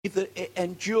that it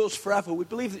endures forever. We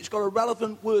believe that it's got a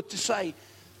relevant word to say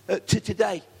to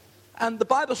today. And the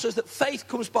Bible says that faith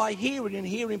comes by hearing, and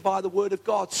hearing by the word of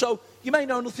God. So you may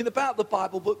know nothing about the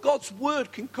Bible, but God's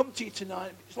word can come to you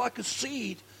tonight. It's like a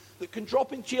seed that can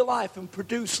drop into your life and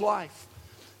produce life.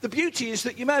 The beauty is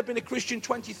that you may have been a Christian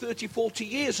 20, 30, 40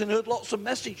 years and heard lots of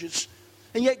messages,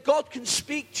 and yet God can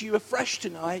speak to you afresh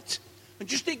tonight and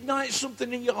just ignite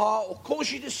something in your heart or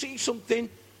cause you to see something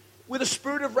with a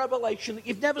spirit of revelation that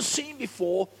you've never seen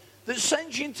before, that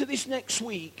sends you into this next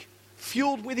week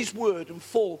fueled with his word and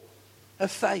full of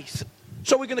faith.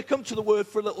 So we're going to come to the word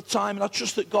for a little time, and I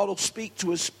trust that God will speak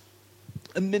to us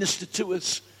and minister to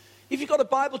us. If you've got a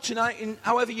Bible tonight, and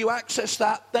however you access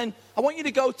that, then I want you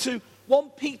to go to 1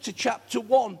 Peter chapter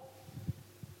 1,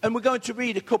 and we're going to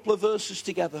read a couple of verses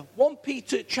together. 1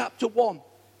 Peter chapter 1.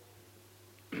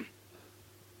 And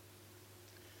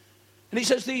it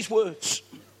says these words: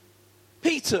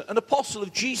 Peter, an apostle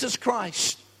of Jesus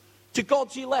Christ, to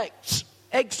God's elect,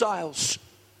 exiles,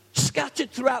 scattered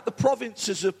throughout the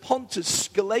provinces of Pontus,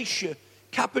 Galatia,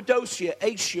 Cappadocia,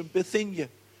 Asia, and Bithynia,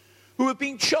 who have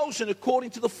been chosen according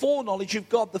to the foreknowledge of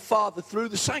God the Father through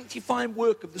the sanctifying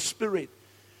work of the Spirit,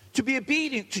 to be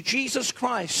obedient to Jesus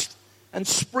Christ and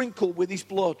sprinkled with his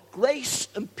blood. Grace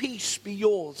and peace be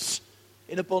yours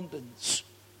in abundance.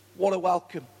 What a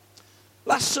welcome.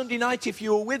 Last Sunday night, if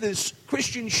you were with us,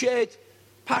 Christian shared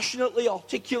passionately,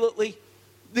 articulately,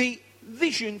 the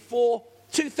vision for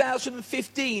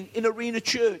 2015 in Arena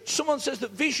Church. Someone says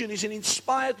that vision is an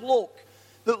inspired look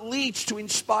that leads to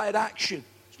inspired action.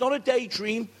 It's not a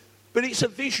daydream, but it's a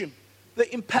vision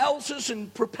that impels us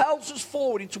and propels us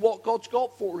forward into what God's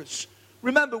got for us.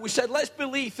 Remember, we said, let's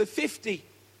believe for 50,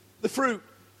 the fruit,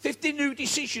 50 new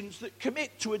decisions that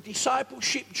commit to a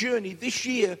discipleship journey this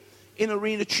year in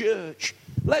Arena Church.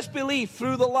 Let's believe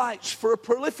through the lights for a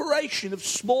proliferation of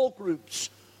small groups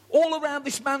all around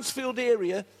this Mansfield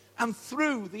area and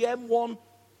through the M1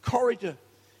 corridor.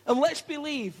 And let's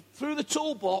believe through the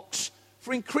toolbox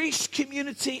for increased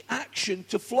community action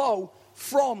to flow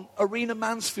from Arena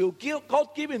Mansfield. God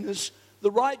giving us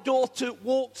the right door to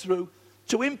walk through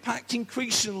to impact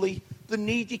increasingly the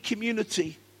needy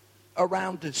community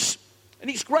around us. And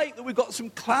it's great that we've got some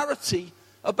clarity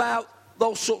about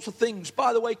those sorts of things.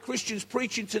 By the way, Christians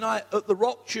preaching tonight at the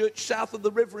Rock Church south of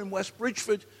the river in West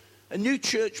Bridgeford, a new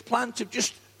church plant of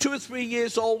just 2 or 3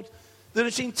 years old that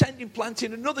is intending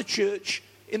planting another church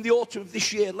in the autumn of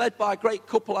this year, led by a great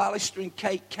couple, Alistair and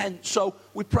Kate Kent. So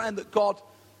we're praying that God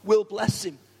will bless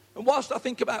him. And whilst I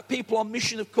think about people on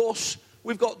mission, of course,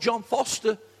 we've got John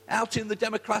Foster out in the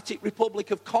Democratic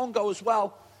Republic of Congo as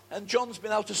well. And John's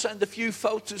been able to send a few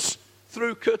photos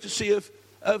through courtesy of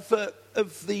the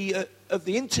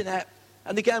internet.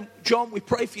 And again, John, we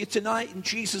pray for you tonight in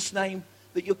Jesus' name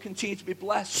that you'll continue to be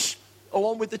blessed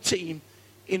along with the team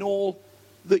in all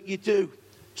that you do.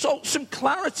 So some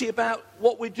clarity about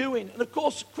what we're doing. And of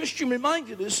course, Christian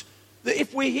reminded us that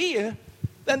if we're here,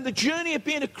 then the journey of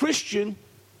being a Christian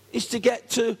is to get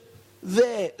to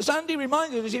there. As Andy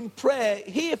reminded us in prayer,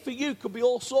 here for you could be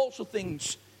all sorts of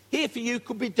things. Here for you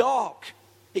could be dark.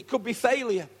 It could be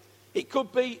failure. It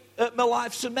could be my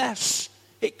life's a mess.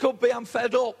 It could be I'm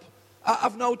fed up.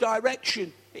 I've no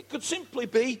direction. It could simply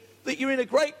be that you're in a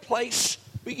great place,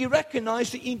 but you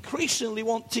recognize that you increasingly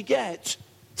want to get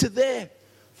to there.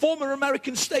 Former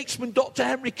American statesman Dr.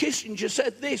 Henry Kissinger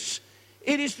said this: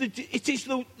 it is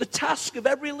the task of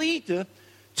every leader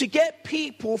to get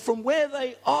people from where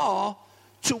they are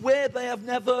to where they have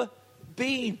never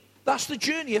been. That's the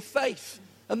journey of faith.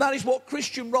 And that is what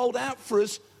Christian rolled out for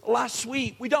us last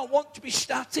week. We don't want to be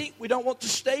static. We don't want to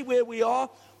stay where we are.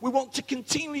 We want to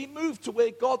continually move to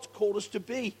where God's called us to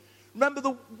be. Remember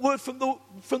the word from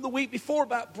the week before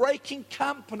about breaking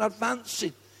camp and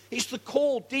advancing. It's the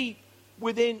call deep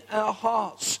within our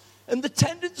hearts. And the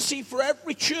tendency for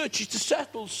every church is to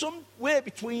settle somewhere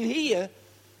between here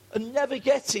and never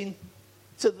getting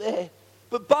to there.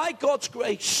 But by God's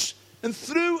grace and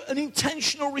through an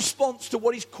intentional response to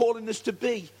what he's calling us to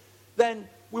be, then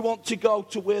we want to go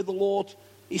to where the Lord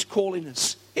is calling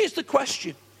us. Here's the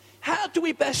question: how do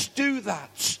we best do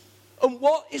that? And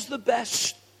what is the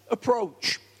best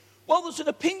approach? Well, there's an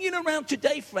opinion around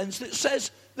today, friends, that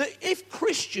says that if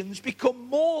Christians become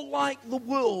more like the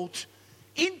world,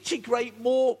 integrate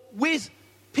more with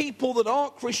people that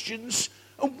aren't Christians,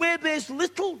 and where there's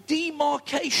little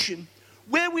demarcation,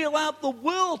 where we allow the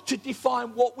world to define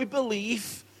what we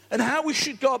believe and how we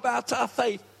should go about our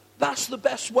faith, that's the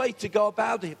best way to go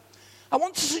about it. I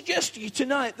want to suggest to you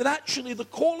tonight that actually the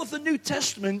call of the New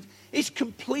Testament is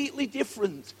completely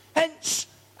different. Hence,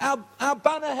 our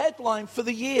banner headline for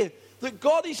the year, that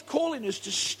God is calling us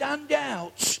to stand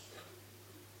out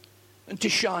and to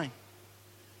shine.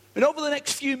 And over the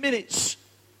next few minutes,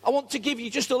 I want to give you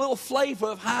just a little flavor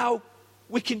of how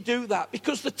we can do that.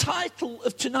 Because the title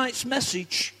of tonight's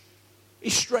message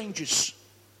is Strangers.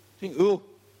 You think, oh,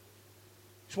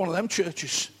 it's one of them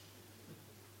churches.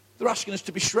 They're asking us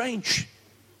to be strange.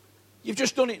 You've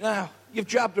just done it now. You've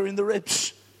jabbed her in the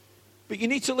ribs. But you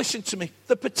need to listen to me.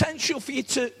 The potential for you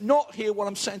to not hear what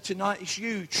I'm saying tonight is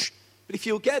huge. But if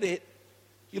you'll get it,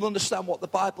 you'll understand what the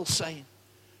Bible's saying.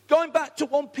 Going back to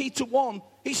 1 Peter 1,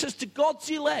 he says, to God's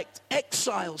elect,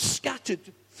 exiles scattered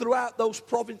throughout those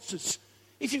provinces.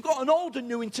 If you've got an older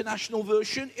New International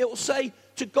Version, it will say,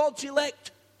 to God's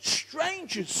elect,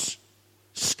 strangers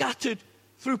scattered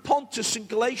through Pontus and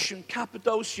Galatia and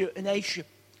Cappadocia and Asia.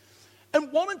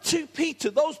 And 1 and 2 Peter,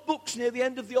 those books near the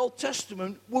end of the Old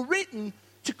Testament, were written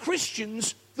to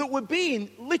Christians that were being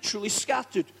literally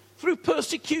scattered through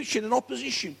persecution and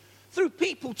opposition, through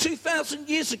people 2,000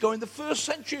 years ago in the first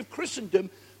century of Christendom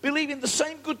believing the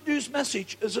same good news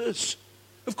message as us.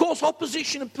 Of course,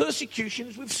 opposition and persecution,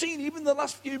 as we've seen even in the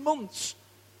last few months,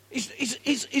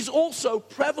 is also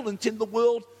prevalent in the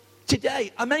world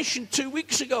today. I mentioned 2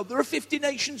 weeks ago, there are 50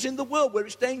 nations in the world where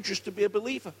it's dangerous to be a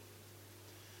believer.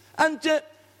 And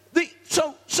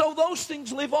so those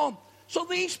things live on. So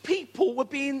these people were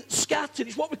being scattered.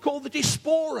 It's what we call the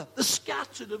diaspora, the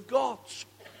scattered of God.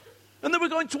 And they were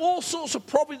going to all sorts of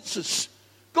provinces.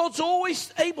 God's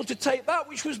always able to take that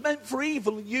which was meant for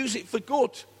evil and use it for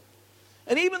good.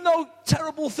 And even though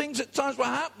terrible things at times were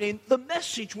happening, the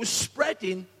message was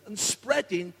spreading and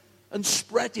spreading and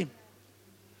spreading.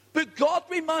 But God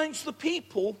reminds the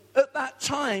people at that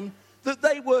time that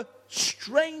they were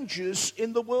strangers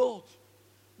in the world.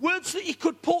 Words that you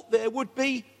could put there would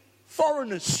be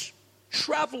foreigners,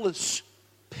 travelers,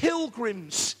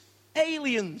 pilgrims,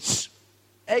 aliens,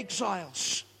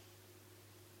 exiles.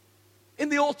 In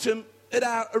the autumn, at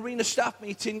our arena staff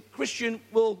meeting, Christian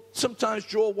will sometimes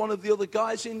draw one of the other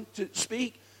guys in to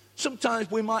speak. Sometimes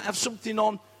we might have something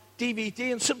on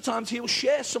DVD, and sometimes he'll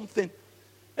share something.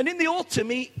 And in the autumn,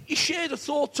 he shared a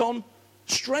thought on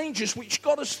strangers, which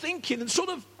got us thinking and sort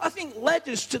of, I think, led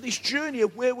us to this journey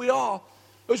of where we are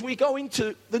as we go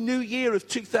into the new year of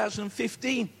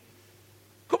 2015. A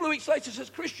couple of weeks later, says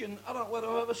Christian, I don't know whether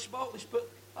I've ever spoke this, but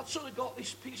I'd sort of got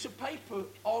this piece of paper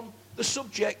on the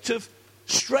subject of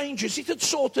strangers. It had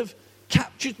sort of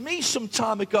captured me some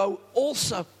time ago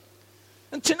also.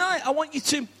 And tonight, I want you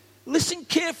to listen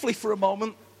carefully for a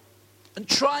moment and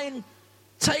try and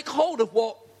take hold of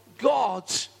what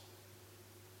God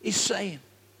is saying.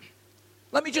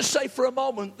 Let me just say for a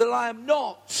moment that I am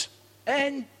not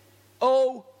N-O-T.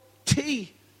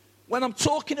 When I'm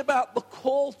talking about the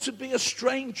call to be a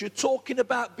stranger, talking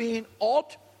about being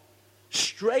odd,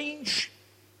 strange,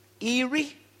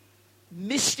 eerie,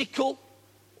 mystical,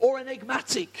 or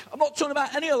enigmatic. I'm not talking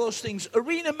about any of those things.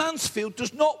 Arena Mansfield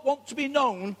does not want to be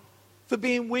known for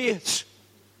being weird.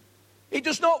 He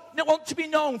does not want to be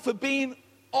known for being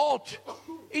odd.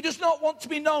 He does not want to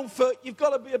be known for, you've got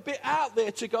to be a bit out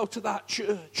there to go to that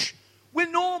church. We're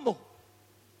normal.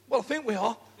 Well, I think we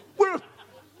are. We're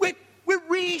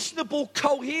reasonable,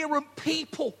 coherent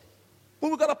people. But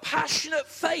we've got a passionate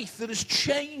faith that has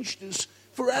changed us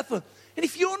forever. And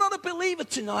if you're not a believer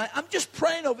tonight, I'm just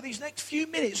praying over these next few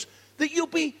minutes that you'll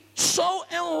be so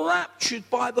enraptured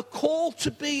by the call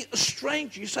to be a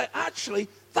stranger. You say, actually,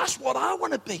 that's what I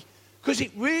want to be. Because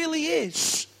it really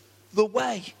is the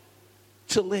way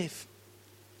to live.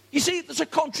 You see, there's a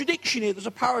contradiction here. There's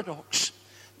a paradox.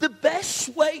 The best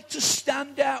way to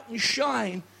stand out and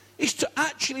shine is to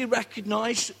actually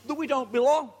recognize that we don't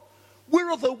belong.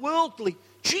 We're otherworldly.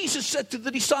 Jesus said to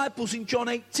the disciples in John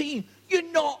 18, you're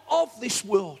not of this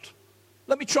world.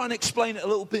 Let me try and explain it a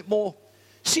little bit more.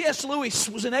 C.S. Lewis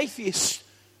was an atheist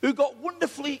who got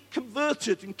wonderfully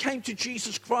converted and came to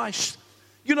Jesus Christ.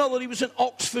 You know that he was an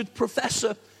Oxford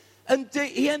professor, and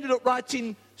he ended up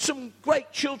writing some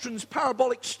great children's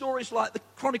parabolic stories like the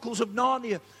Chronicles of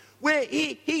Narnia, where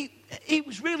he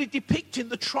was really depicting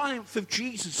the triumph of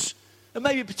Jesus. And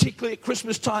maybe particularly at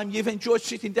Christmas time, you've enjoyed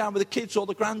sitting down with the kids or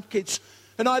the grandkids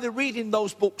and either reading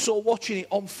those books or watching it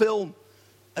on film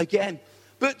again.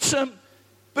 But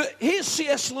here's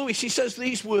C.S. Lewis. He says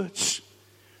these words.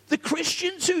 The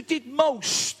Christians who did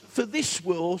most for this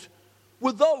world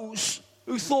were those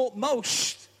who thought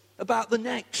most about the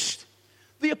next.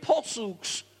 The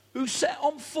apostles who set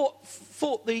on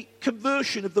foot the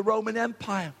conversion of the Roman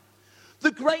Empire.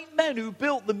 The great men who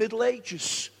built the Middle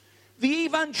Ages. The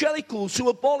evangelicals who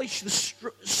abolished the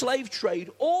slave trade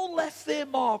all left their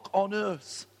mark on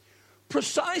earth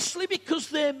precisely because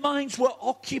their minds were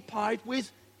occupied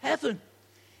with heaven.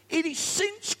 It is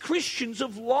since Christians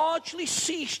have largely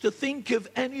ceased to think of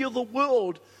any other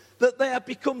world that they have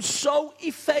become so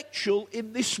effectual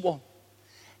in this one.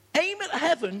 Aim at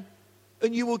heaven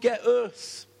and you will get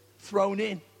earth thrown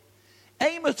in.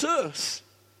 Aim at earth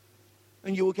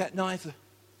and you will get neither.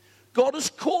 God has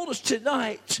called us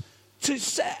tonight to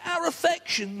set our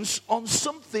affections on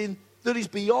something that is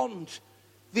beyond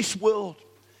this world.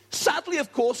 Sadly,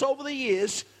 of course, over the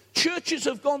years, churches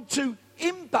have gone to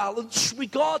imbalance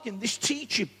regarding this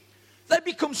teaching. They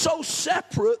become so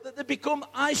separate that they become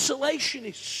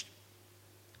isolationists.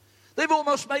 They've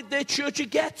almost made their church a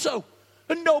ghetto,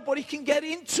 and nobody can get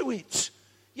into it.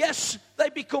 Yes, they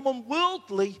become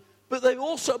unworldly, but they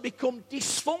also become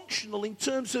dysfunctional in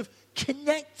terms of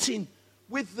connecting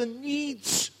with the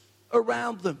needs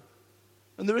around them.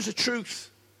 And there is a truth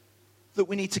that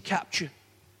we need to capture.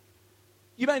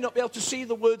 You may not be able to see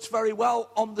the words very well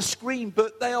on the screen,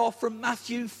 but they are from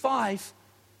Matthew 5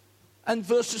 and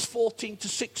verses 14 to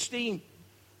 16,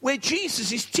 where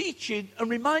Jesus is teaching and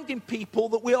reminding people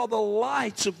that we are the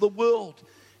light of the world,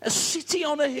 a city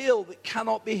on a hill that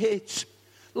cannot be hid.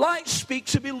 Light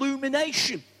speaks of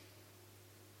illumination.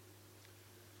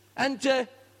 And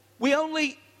we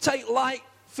only take light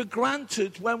for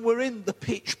granted when we're in the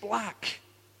pitch black.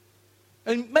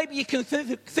 And maybe you can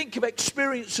think of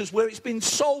experiences where it's been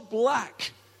so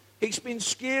black, it's been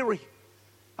scary.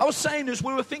 I was saying as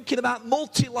we were thinking about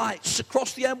multi-lights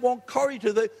across the M1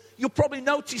 corridor that you'll probably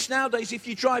notice nowadays if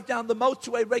you drive down the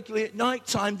motorway regularly at night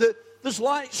time that there's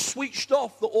lights switched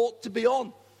off that ought to be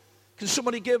on. Can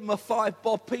somebody give them a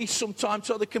 5-bob piece sometime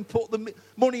so they can put the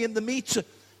money in the meter?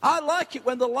 I like it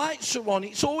when the lights are on.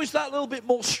 It's always that little bit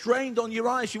more strained on your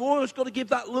eyes. You've always got to give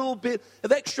that little bit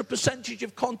of extra percentage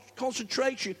of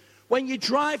concentration when you're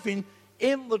driving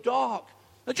in the dark.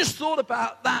 I just thought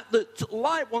about that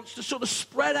light wants to sort of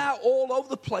spread out all over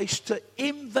the place to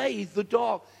invade the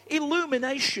dark.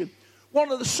 Illumination.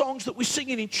 One of the songs that we're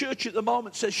singing in church at the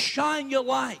moment says, shine your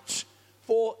light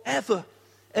forever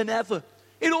and ever.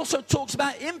 It also talks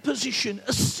about imposition,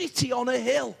 a city on a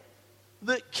hill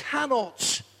that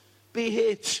cannot be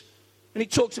hid. And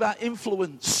it talks about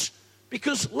influence.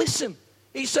 Because listen,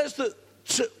 he says that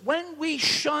when we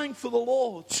shine for the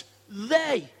Lord,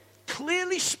 they,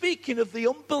 clearly speaking of the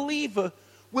unbeliever,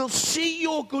 will see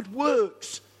your good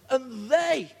works and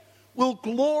they will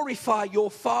glorify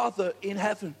your Father in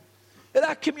heaven. At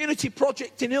our community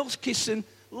project in Ilkeston,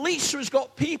 Lisa has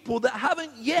got people that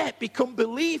haven't yet become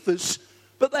believers,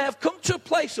 but they have come to a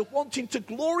place of wanting to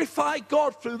glorify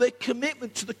God through their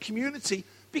commitment to the community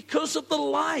because of the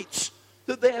light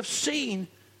that they have seen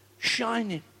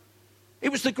shining. It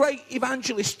was the great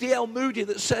evangelist D.L. Moody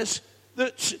that says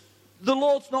that the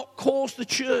Lord's not caused the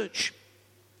church.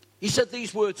 He said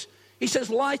these words. He says,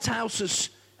 lighthouses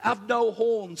have no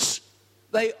horns.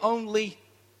 They only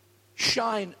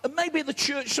shine. And maybe the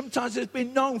church sometimes has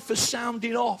been known for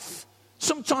sounding off,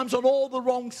 sometimes on all the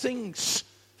wrong things.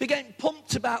 They're getting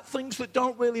pumped about things that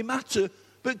don't really matter.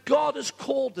 But God has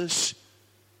called us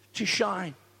to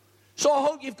shine. So I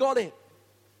hope you've got it.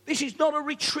 This is not a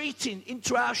retreating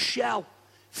into our shell,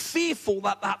 fearful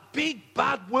that that big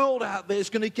bad world out there is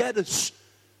going to get us.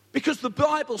 Because the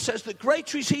Bible says that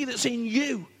greater is he that's in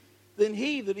you than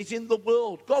he that is in the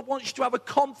world. God wants you to have a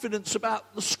confidence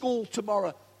about the school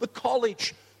tomorrow, the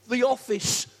college, the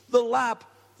office, the lab,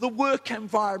 the work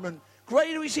environment.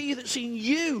 Greater is he that's in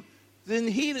you than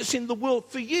he that's in the world.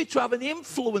 For you to have an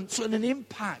influence and an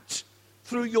impact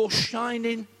through your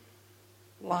shining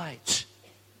light.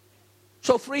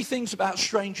 So 3 things about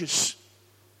strangers.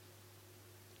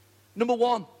 Number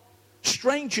 1,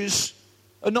 strangers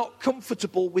are not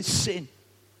comfortable with sin.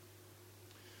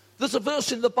 There's a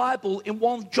verse in the Bible in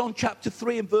 1 John chapter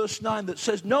 3 and verse 9 that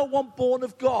says, no one born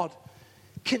of God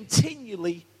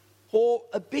continually or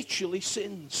habitually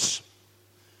sins.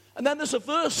 And then there's a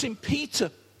verse in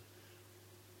Peter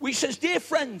which says, dear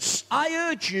friends, I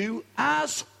urge you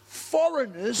as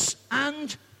foreigners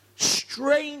and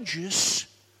strangers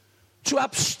to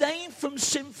abstain from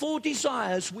sinful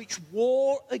desires which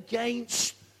war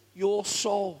against your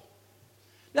soul.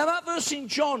 Now that verse in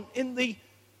John, in the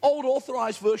old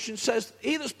authorized version, says,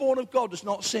 he that's born of God does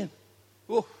not sin.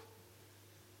 Oh,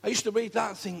 I used to read that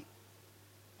and think,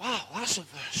 wow, that's a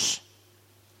verse.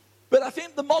 But I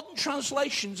think the modern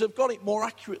translations have got it more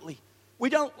accurately. We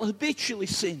don't habitually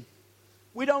sin.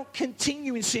 We don't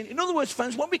continue in sin. In other words,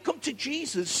 friends, when we come to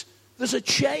Jesus, there's a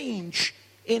change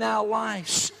in our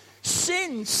lives.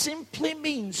 Sin simply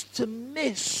means to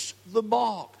miss the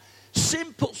mark.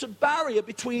 Sin puts a barrier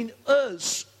between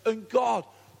us and God,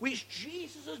 which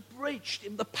Jesus has bridged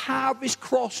in the power of his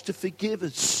cross to forgive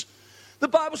us. The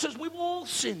Bible says we've all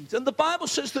sinned. And the Bible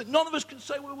says that none of us can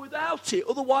say we're without it.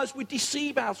 Otherwise, we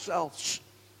deceive ourselves.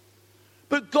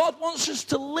 But God wants us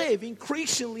to live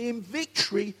increasingly in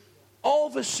victory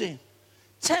over sin.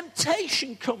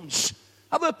 Temptation comes.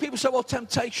 I've heard people say, well,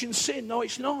 temptation's sin. No,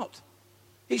 it's not.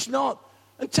 It's not.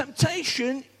 And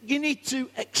temptation, you need to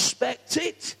expect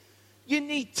it. You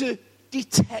need to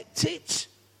detect it.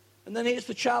 And then here's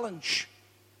the challenge.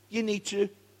 You need to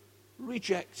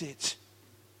reject it.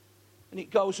 And it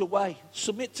goes away.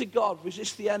 Submit to God,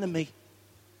 resist the enemy,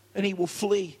 and he will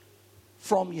flee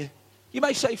from you. You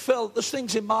may say, Phil, there's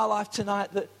things in my life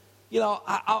tonight that,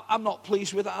 I'm not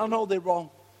pleased with. I know they're wrong.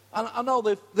 I know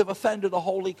they've offended the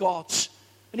holy gods.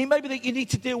 And it may be that you need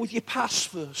to deal with your past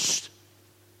first.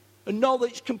 And know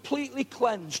that it's completely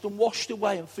cleansed and washed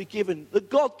away and forgiven. That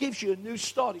God gives you a new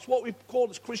start. It's what we call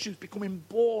as Christians becoming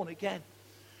born again.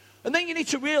 And then you need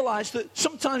to realize that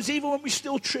sometimes even when we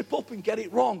still trip up and get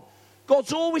it wrong,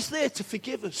 God's always there to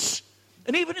forgive us.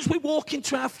 And even as we walk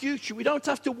into our future, we don't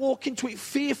have to walk into it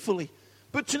fearfully,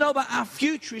 but to know that our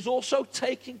future is also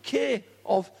taken care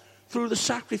of through the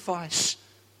sacrifice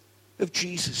of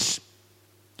Jesus.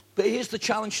 But here's the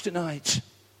challenge tonight.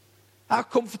 How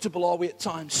comfortable are we at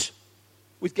times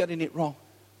with getting it wrong?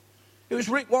 It was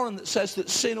Rick Warren that says that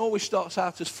sin always starts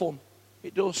out as fun.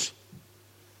 It does.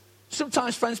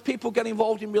 Sometimes, friends, people get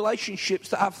involved in relationships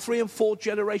that have 3 and 4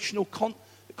 generational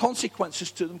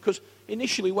consequences to them because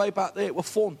initially, way back there, it was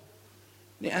fun.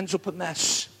 And it ends up a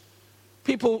mess.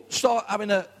 People start having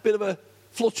a bit of a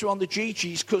flutter on the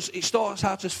GGs because it starts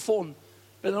out as fun.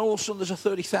 But then all of a sudden, there's a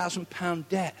 £30,000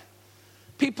 debt.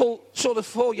 People sort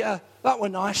of, oh yeah, that were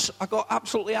nice. I got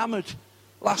absolutely hammered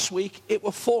last week. It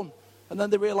was fun. And then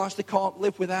they realise they can't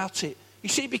live without it. You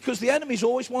see, because the enemy's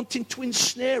always wanting to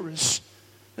ensnare us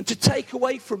and to take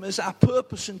away from us our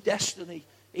purpose and destiny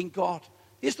in God.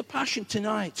 Here's the passion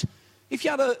tonight. If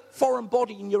you had a foreign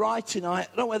body in your eye tonight,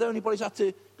 I don't know whether anybody's had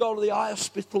to go to the eye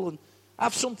hospital and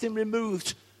have something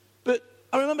removed. But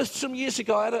I remember some years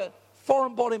ago, I had a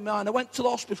foreign body in my eye. And I went to the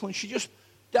hospital and she just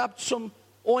dabbed some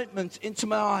ointment into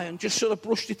my eye and just sort of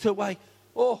brushed it away.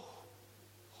 Oh,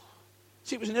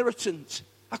 see, it was an irritant.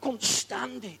 I couldn't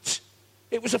stand it.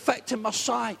 It was affecting my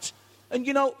sight. And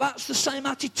that's the same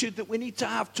attitude that we need to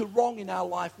have to wrong in our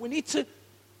life. We need to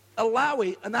allow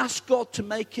it and ask God to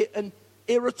make it an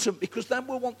irritant, because then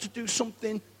we'll want to do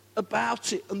something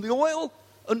about it. And the oil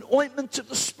and ointment of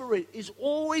the Spirit is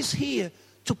always here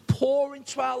to pour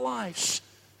into our lives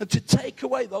and to take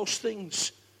away those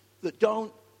things that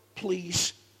don't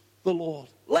please the Lord.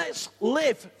 Let's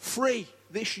live free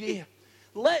this year.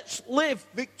 Let's live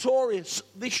victorious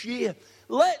this year.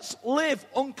 Let's live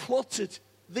uncluttered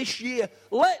this year.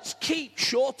 Let's keep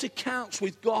short accounts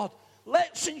with God.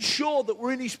 Let's ensure that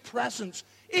we're in his presence.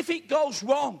 If it goes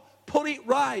wrong, put it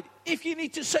right. If you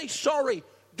need to say sorry,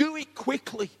 do it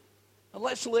quickly. And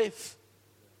let's live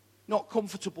not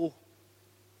comfortable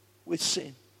with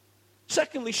sin.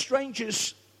 Secondly,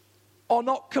 strangers are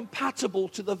not compatible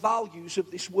to the values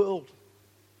of this world.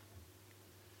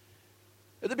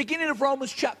 At the beginning of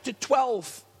Romans chapter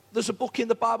 12, there's a book in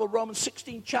the Bible, Romans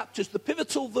 16 chapters. The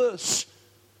pivotal verse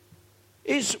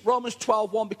is Romans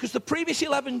 12:1, because the previous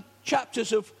 11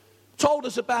 chapters have told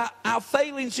us about our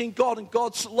failings in God and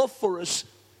God's love for us.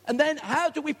 And then how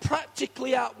do we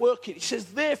practically outwork it? It says,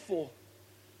 therefore,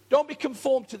 don't be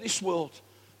conformed to this world,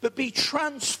 but be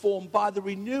transformed by the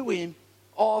renewing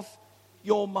of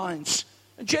your minds.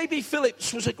 And J.B.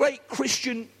 Phillips was a great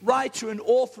Christian writer and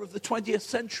author of the 20th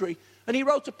century, and he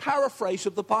wrote a paraphrase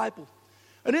of the Bible.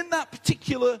 And in that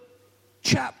particular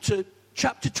chapter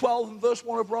 12 and verse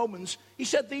 1 of Romans, he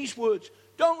said these words: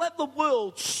 don't let the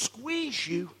world squeeze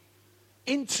you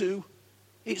into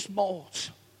its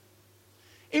mold.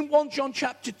 In 1 John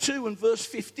chapter 2 and verse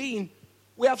 15,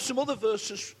 we have some other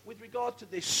verses with regard to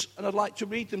this, and I'd like to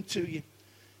read them to you.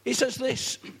 He says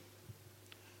this: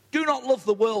 do not love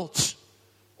the world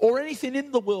or anything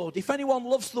in the world. If anyone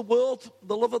loves the world,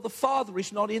 the love of the Father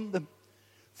is not in them.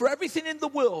 For everything in the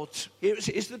world, here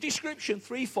is the description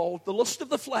threefold: the lust of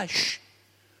the flesh,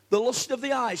 the lust of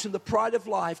the eyes, and the pride of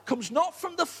life, comes not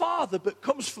from the Father, but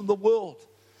comes from the world.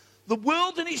 The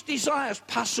world and its desires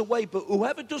pass away, but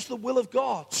whoever does the will of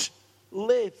God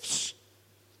lives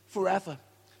forever.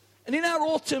 And in our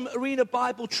Autumn Arena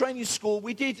Bible Training School,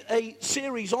 we did a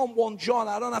series on 1 John.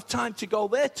 I don't have time to go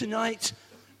there tonight,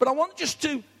 but I want just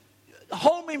to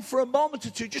home in for a moment or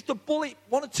two, just to bullet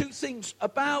one or two things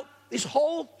about this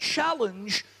whole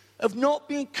challenge of not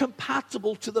being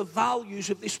compatible to the values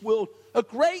of this world. A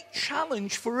great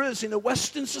challenge for us in a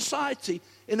Western society,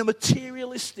 in a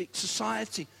materialistic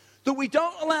society. That we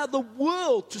don't allow the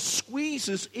world to squeeze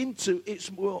us into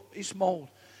its mold.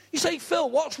 You say, Phil,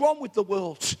 what's wrong with the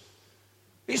world?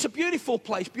 It's a beautiful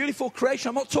place, beautiful creation.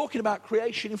 I'm not talking about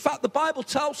creation. In fact, the Bible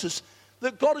tells us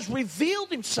that God has revealed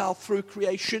himself through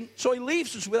creation, so he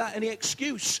leaves us without any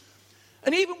excuse.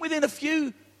 And even within a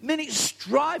few minutes'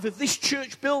 drive of this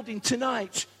church building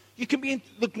tonight, you can be in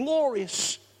the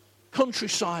glorious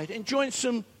countryside, enjoying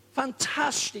some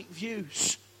fantastic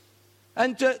views.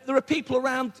 And there are people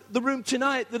around the room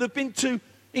tonight that have been to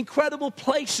incredible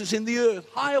places in the earth,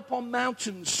 high up on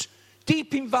mountains,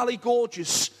 deep in valley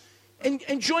gorges, and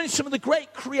enjoying some of the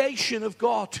great creation of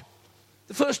God.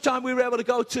 The first time we were able to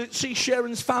go to see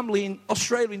Sharon's family in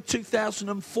Australia in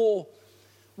 2004,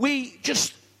 we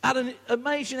just had an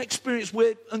amazing experience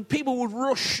and people would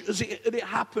rush as it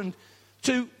happened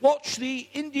to watch the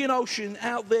Indian Ocean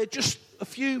out there just a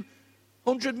few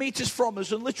 100 meters from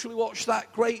us and literally watch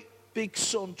that great big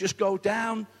sun just go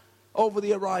down over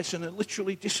the horizon and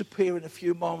literally disappear in a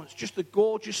few moments. Just a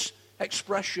gorgeous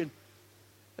expression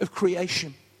of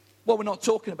creation. Well, we're not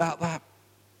talking about that.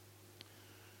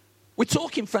 We're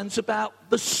talking, friends, about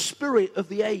the spirit of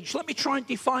the age. Let me try and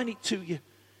define it to you.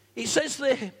 It says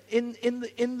there in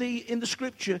the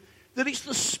scripture that it's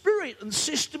the spirit and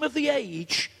system of the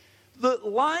age that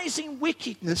lies in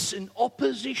wickedness and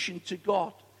opposition to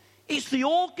God. It's the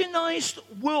organized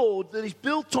world that is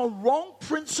built on wrong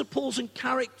principles and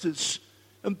characters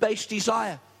and base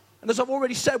desire. And as I've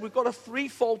already said, we've got a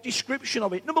threefold description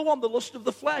of it. Number one, the lust of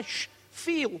the flesh,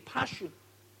 feel, passion,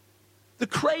 the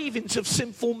cravings of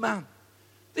sinful man.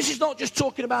 This is not just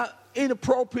talking about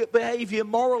inappropriate behavior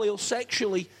morally or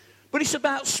sexually, but it's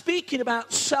about speaking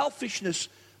about selfishness,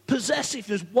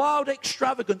 possessiveness, wild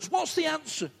extravagance. What's the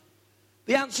answer?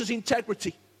 The answer is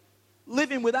integrity.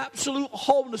 Living with absolute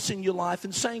wholeness in your life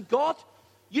and saying, God,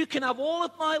 you can have all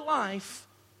of my life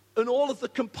and all of the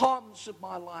compartments of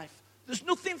my life. There's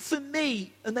nothing for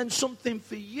me and then something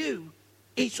for you.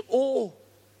 It's all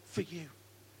for you.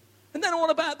 And then what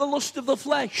about the lust of the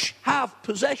flesh? Have,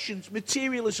 possessions,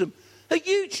 materialism. A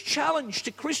huge challenge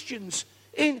to Christians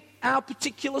in our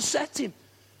particular setting.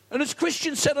 And as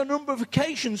Christians said on a number of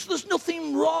occasions, there's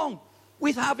nothing wrong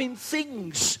with having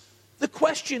things. The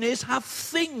question is, have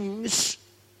things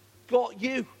got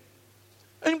you?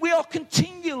 And we are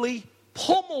continually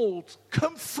pummeled,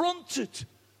 confronted,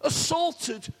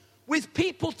 assaulted with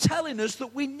people telling us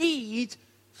that we need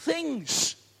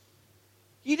things.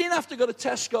 You didn't have to go to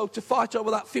Tesco to fight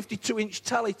over that 52-inch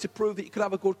telly to prove that you could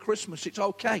have a good Christmas. It's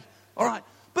okay. All right.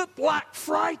 But Black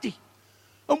Friday.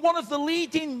 And one of the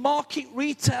leading market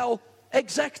retail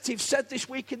executives said this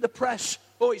week in the press,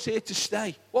 oh, it's here to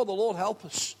stay. Well, the Lord help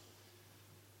us.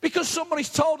 Because somebody's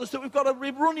told us that we've got to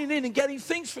be running in and getting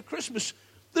things for Christmas.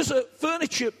 There's a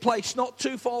furniture place not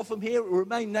too far from here. It will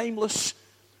remain nameless.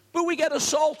 But we get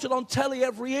assaulted on telly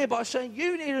every year by saying,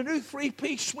 you need a new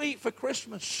 3-piece suite for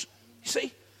Christmas. You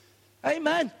see?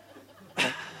 Amen.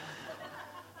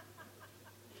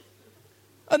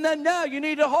 And then now you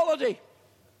need a holiday.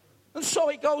 And so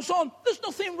it goes on. There's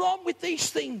nothing wrong with these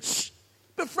things.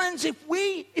 But friends,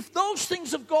 if those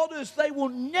things have got us, they will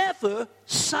never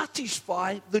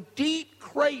satisfy the deep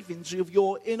cravings of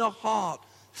your inner heart.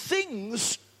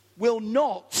 Things will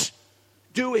not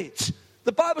do it.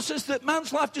 The Bible says that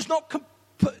man's life does not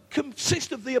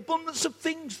consist of the abundance of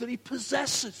things that he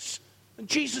possesses. And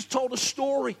Jesus told a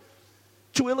story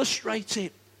to illustrate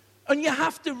it. And you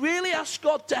have to really ask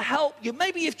God to help you.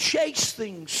 Maybe you've chased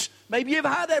things. Maybe you've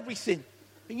had everything.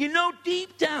 And you know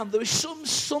deep down there is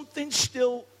something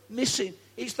still missing.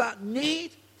 It's that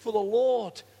need for the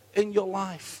Lord in your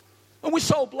life. And we're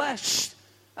so blessed.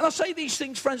 And I say these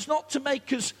things, friends, not to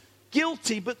make us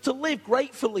guilty, but to live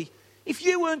gratefully. If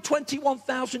you earn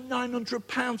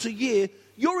 £21,900 a year,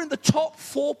 you're in the top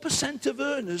 4% of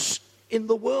earners in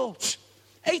the world.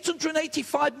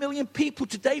 885 million people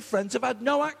today, friends, have had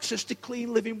no access to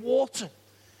clean living water.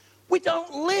 We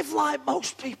don't live like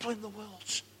most people in the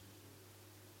world.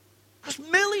 Because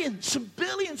millions and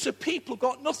billions of people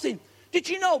got nothing. Did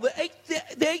you know that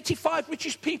the 85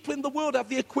 richest people in the world have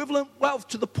the equivalent wealth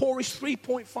to the poorest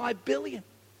 3.5 billion?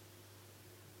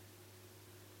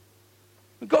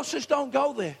 And God says, don't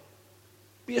go there.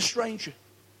 Be a stranger.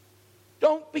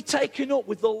 Don't be taken up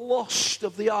with the lust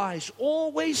of the eyes.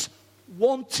 Always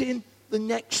wanting the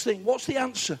next thing. What's the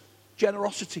answer?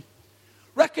 Generosity.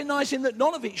 Recognizing that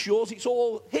none of it's yours, it's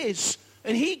all his.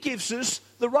 And he gives us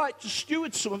the right to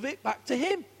steward some of it back to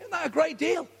him. Isn't that a great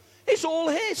deal? It's all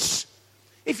his.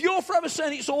 If you're forever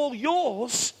saying it's all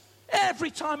yours,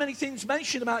 every time anything's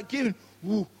mentioned about giving,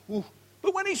 ooh, ooh.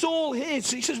 But when it's all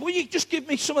his, he says, will you just give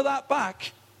me some of that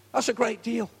back? That's a great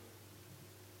deal.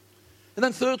 And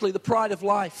then thirdly, the pride of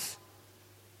life.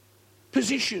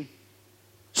 Position,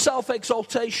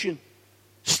 self-exaltation,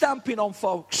 stamping on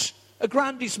folks,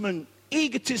 aggrandizement,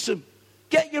 egotism,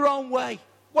 get your own way,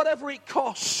 whatever it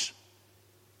costs.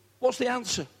 What's the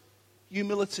answer?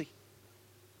 Humility.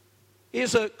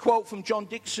 Here's a quote from John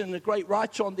Dixon, a great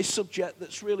writer on this subject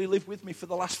that's really lived with me for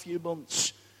the last few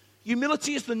months.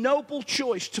 Humility is the noble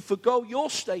choice to forgo your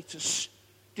status,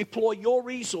 deploy your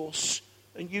resource,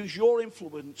 and use your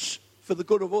influence for the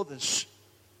good of others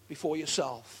before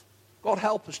yourself. God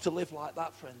help us to live like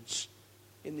that, friends,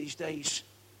 in these days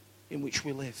in which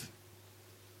we live.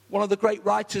 One of the great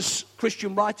writers,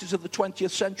 Christian writers of the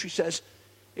 20th century says,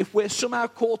 if we're somehow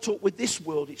caught up with this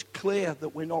world, it's clear that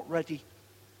we're not ready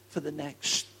for the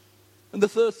next. And the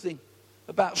third thing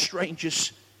about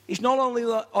strangers is not only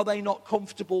are they not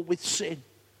comfortable with sin,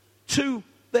 two,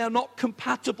 they are not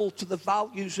compatible to the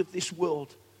values of this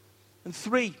world. And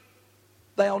three,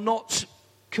 they are not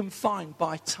confined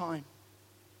by time.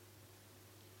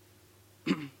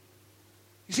 You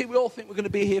see, we all think we're going to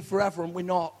be here forever, and we're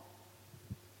not.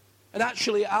 And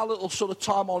actually, our little sort of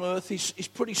time on earth is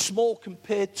pretty small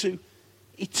compared to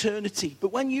eternity.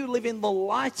 But when you live in the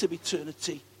light of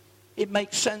eternity, it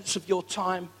makes sense of your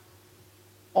time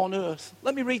on earth.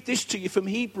 Let me read this to you from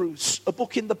Hebrews, a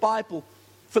book in the Bible,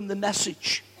 from the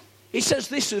Message. It says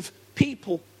this of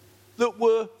people that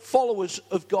were followers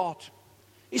of God.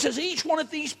 It says, each one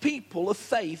of these people of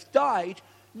faith died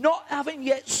not having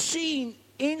yet seen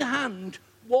in hand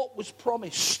what was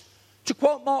promised. To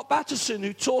quote Mark Batterson,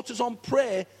 who taught us on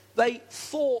prayer, they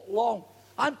thought long.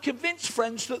 I'm convinced,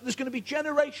 friends, that there's going to be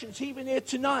generations even here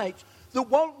tonight that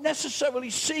won't necessarily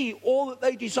see all that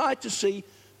they desire to see,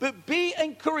 but be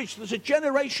encouraged. There's a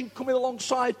generation coming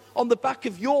alongside on the back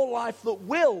of your life that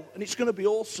will, and it's going to be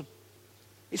awesome.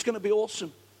 It's going to be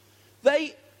awesome.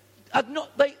 They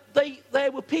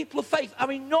were people of faith,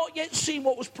 having not yet seen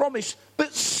what was promised,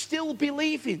 but still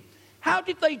believing. How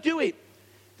did they do it?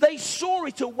 They saw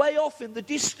it away off in the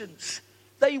distance.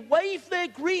 They waved their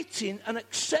greeting and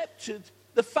accepted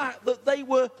the fact that they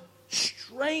were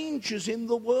strangers in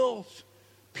the world.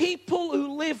 People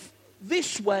who live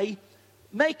this way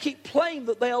make it plain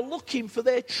that they are looking for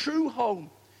their true home.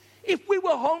 If we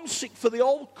were homesick for the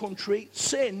old country,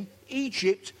 sin,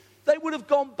 Egypt, they would have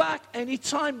gone back any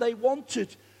time they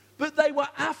wanted. But they were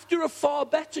after a far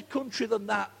better country than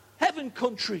that, heaven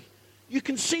country. You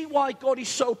can see why God is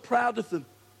so proud of them.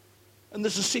 And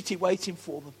there's a city waiting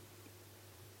for them.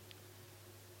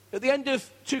 At the end of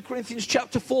 2 Corinthians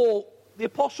chapter 4, the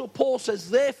Apostle Paul says,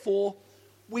 therefore,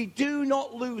 we do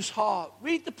not lose heart.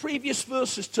 Read the previous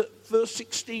verses to verse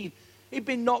 16. He'd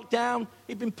been knocked down,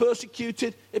 he'd been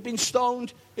persecuted, he'd been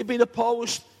stoned, he'd been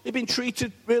opposed, he'd been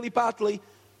treated really badly.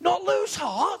 Not lose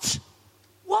heart?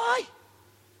 Why?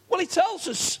 Well, he tells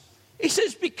us. He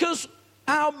says, because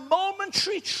our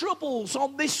momentary troubles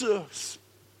on this earth,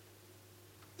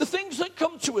 the things that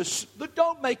come to us that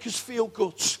don't make us feel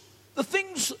good, the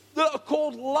things that are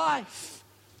called life,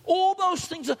 all those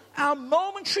things, our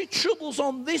momentary troubles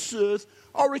on this earth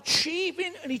are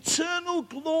achieving an eternal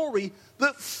glory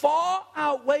that far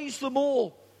outweighs them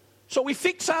all. So we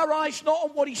fix our eyes not on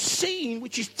what is seen,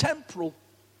 which is temporal,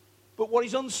 but what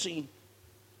is unseen,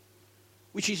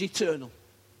 which is eternal.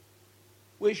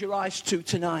 Where's your eyes to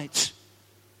tonight?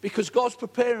 Because God's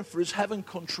preparing for us heaven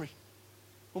country.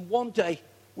 And one day,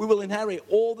 we will inherit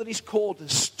all that he's called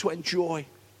us to enjoy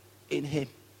in him.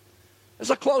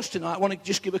 As I close tonight, I want to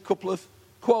just give a couple of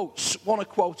quotes. One a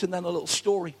quote and then a little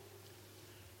story.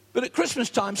 But at Christmas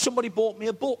time, somebody bought me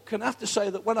a book. And I have to say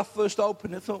that when I first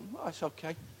opened it, I thought, oh, it's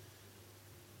okay.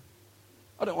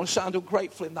 I don't want to sound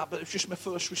ungrateful in that, but it was just my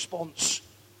first response.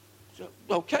 So,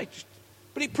 okay.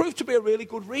 But it proved to be a really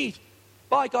good read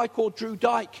by a guy called Drew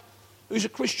Dyke, who's a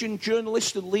Christian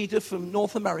journalist and leader from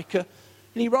North America.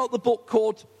 And he wrote the book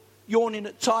called Yawning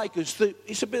at Tigers.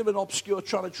 It's a bit of an obscure,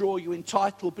 trying to draw you in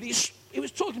title, but he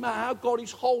was talking about how God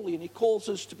is holy and he calls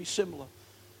us to be similar,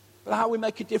 but how we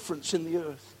make a difference in the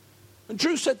earth. And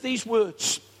Drew said these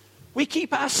words: we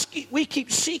keep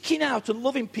seeking out and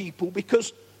loving people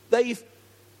because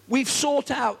we've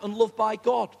sought out and loved by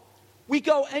God. We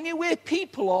go anywhere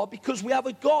people are because we have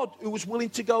a God who was willing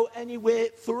to go anywhere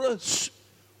for us.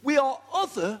 We are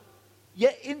other,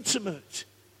 yet intimate.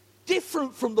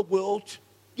 Different from the world,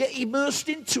 yet immersed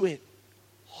into it.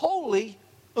 Holy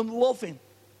and loving,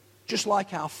 just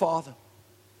like our Father.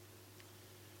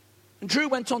 And Drew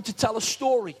went on to tell a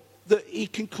story that he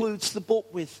concludes the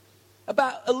book with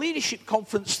about a leadership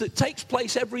conference that takes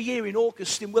place every year in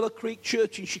August in Willow Creek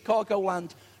Church in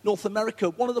Chicagoland, North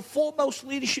America. One of the foremost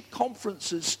leadership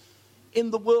conferences in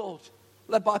the world,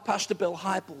 led by Pastor Bill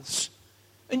Hybels.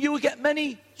 And you would get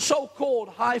many so-called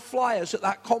high flyers at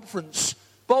that conference,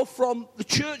 both from the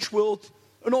church world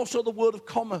and also the world of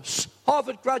commerce.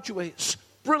 Harvard graduates,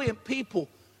 brilliant people,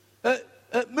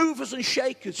 movers and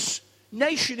shakers,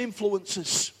 nation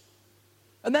influencers.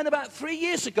 And then about 3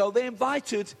 years ago, they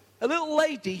invited a little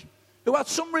lady who had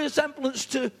some resemblance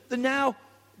to the now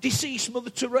deceased Mother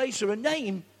Teresa. Her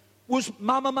name was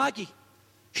Mama Maggie.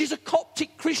 She's a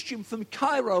Coptic Christian from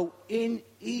Cairo in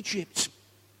Egypt.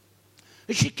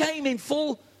 And she came in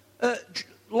full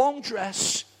long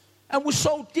dress and was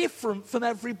so different from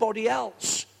everybody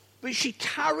else. But she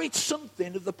carried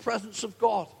something of the presence of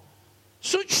God.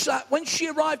 Such that when she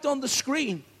arrived on the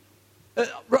stage,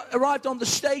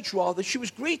 she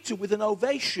was greeted with an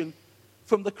ovation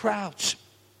from the crowds.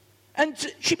 And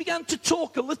she began to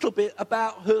talk a little bit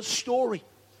about her story.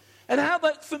 And how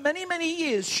that for many, many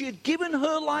years she had given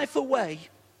her life away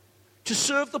to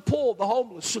serve the poor, the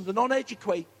homeless, and the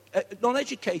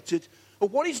non-educated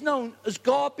of what is known as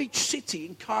Garbage City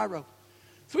in Cairo.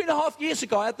 3.5 years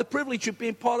ago, I had the privilege of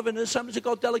being part of an Assemblies of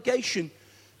God delegation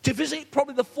to visit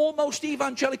probably the foremost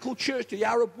evangelical church of the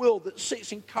Arab world that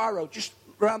sits in Cairo, just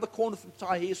around the corner from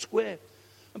Tahrir Square.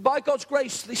 And by God's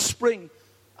grace, this spring,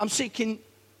 I'm seeking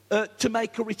to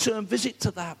make a return visit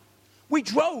to that. We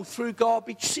drove through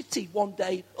Garbage City one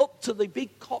day up to the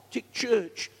big Coptic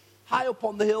church high up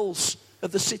on the hills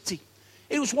of the city.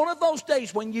 It was one of those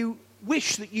days when you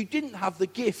wish that you didn't have the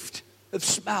gift of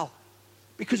smell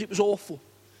because it was awful.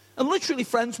 And literally,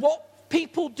 friends, what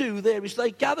people do there is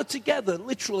they gather together,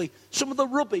 literally, some of the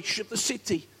rubbish of the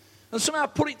city and somehow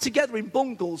put it together in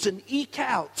bungles and eke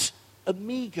out a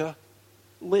meager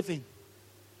living.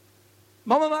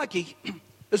 Mama Maggie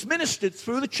has ministered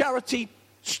through the charity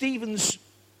Stephen's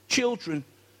Children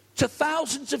to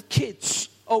thousands of kids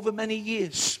over many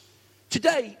years.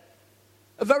 Today,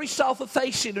 a very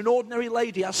self-effacing and ordinary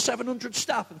lady has 700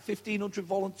 staff and 1,500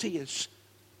 volunteers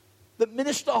that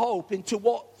minister hope into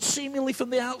what seemingly from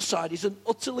the outside is an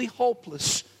utterly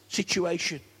hopeless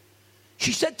situation.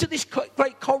 She said to this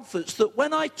great conference that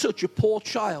when I touch a poor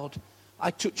child,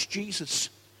 I touch Jesus.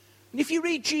 And if you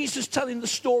read Jesus telling the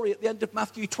story at the end of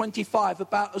Matthew 25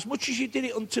 about as much as you did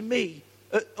it unto me,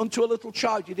 unto a little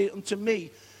child, you did it unto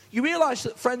me. You realize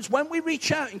that, friends, when we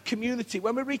reach out in community,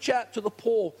 when we reach out to the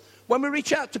poor, when we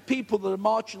reach out to people that are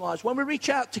marginalized, when we reach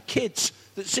out to kids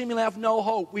that seemingly have no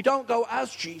hope, we don't go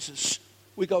as Jesus,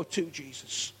 we go to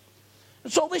Jesus.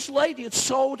 And so this lady had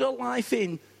sold her life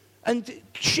in and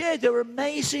shared her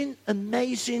amazing,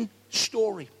 amazing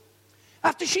story.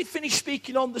 After she'd finished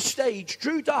speaking on the stage,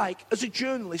 Drew Dyke, as a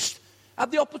journalist,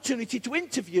 had the opportunity to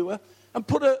interview her and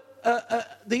put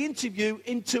the interview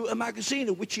into a magazine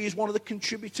of which he is one of the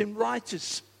contributing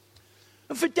writers.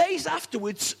 And for days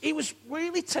afterwards, he was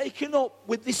really taken up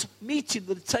with this meeting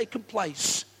that had taken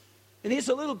place. And here's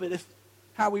a little bit of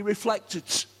how he reflected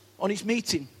on his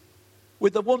meeting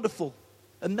with the wonderful,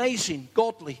 amazing,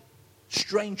 godly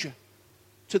stranger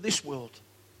to this world,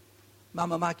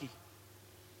 Mama Maggie.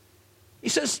 He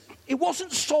says, it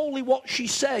wasn't solely what she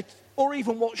said or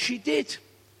even what she did,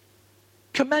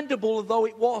 commendable though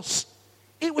it was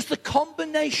the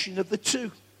combination of the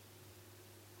two.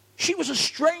 She was a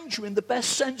stranger in the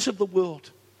best sense of the word.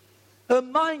 Her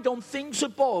mind on things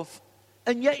above,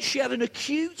 and yet she had an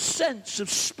acute sense of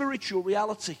spiritual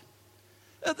reality.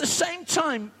 At the same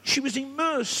time, she was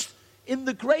immersed in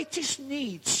the greatest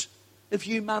needs of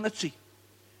humanity.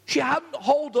 She hadn't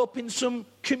holed up in some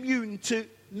commune to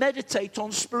meditate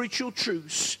on spiritual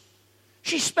truths.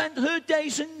 She spent her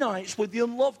days and nights with the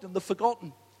unloved and the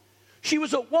forgotten. She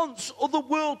was at once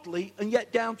otherworldly and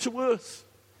yet down to earth.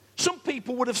 Some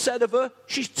people would have said of her,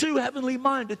 she's too heavenly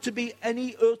minded to be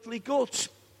any earthly good.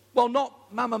 Well,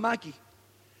 not Mama Maggie.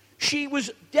 She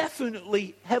was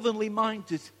definitely heavenly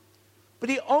minded, but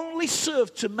it only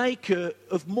served to make her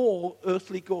of more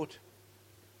earthly good.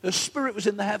 Her spirit was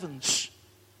in the heavens,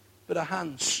 but her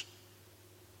hands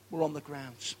were on the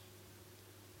ground.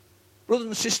 Brothers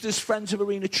and sisters, friends of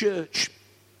Arena Church,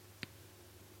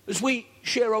 as we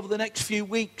share over the next few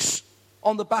weeks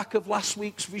on the back of last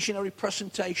week's visionary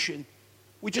presentation,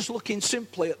 we're just looking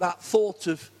simply at that thought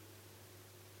of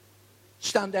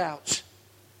stand out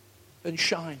and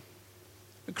shine.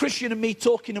 And Christian and me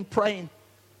talking and praying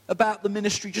about the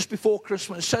ministry just before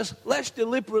Christmas says, let's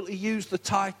deliberately use the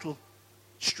title,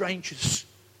 Strangers.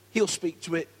 He'll speak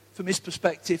to it from his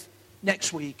perspective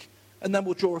next week. And then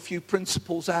we'll draw a few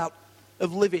principles out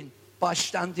of living by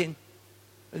standing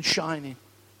and shining.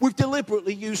 We've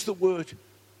deliberately used the word.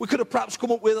 We could have perhaps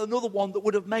come up with another one that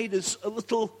would have made us a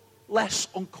little less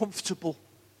uncomfortable.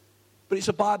 But it's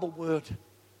a Bible word.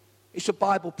 It's a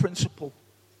Bible principle.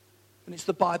 And it's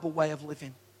the Bible way of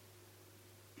living.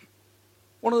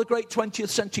 One of the great 20th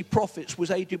century prophets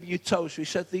was A.W. Tozer, who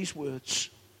said these words: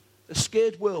 "A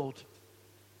scared world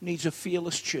needs a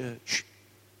fearless church."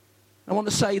 I want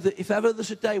to say that if ever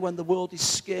there's a day when the world is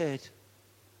scared,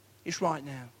 it's right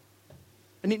now.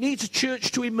 And it needs a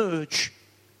church to emerge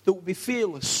that will be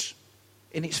fearless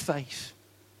in its faith.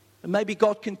 And maybe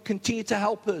God can continue to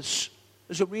help us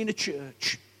as Arena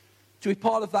Church to be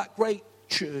part of that great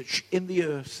church in the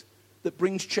earth that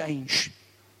brings change,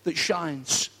 that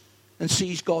shines and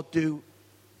sees God do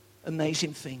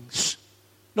amazing things.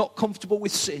 Not comfortable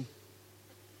with sin,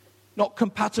 not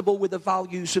compatible with the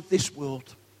values of this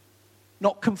world,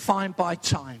 not confined by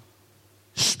time.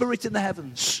 Spirit in the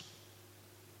heavens,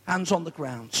 hands on the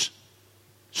ground.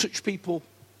 Such people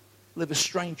live as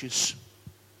strangers,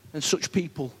 and such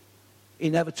people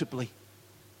inevitably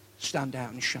stand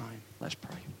out and shine. Let's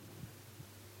pray.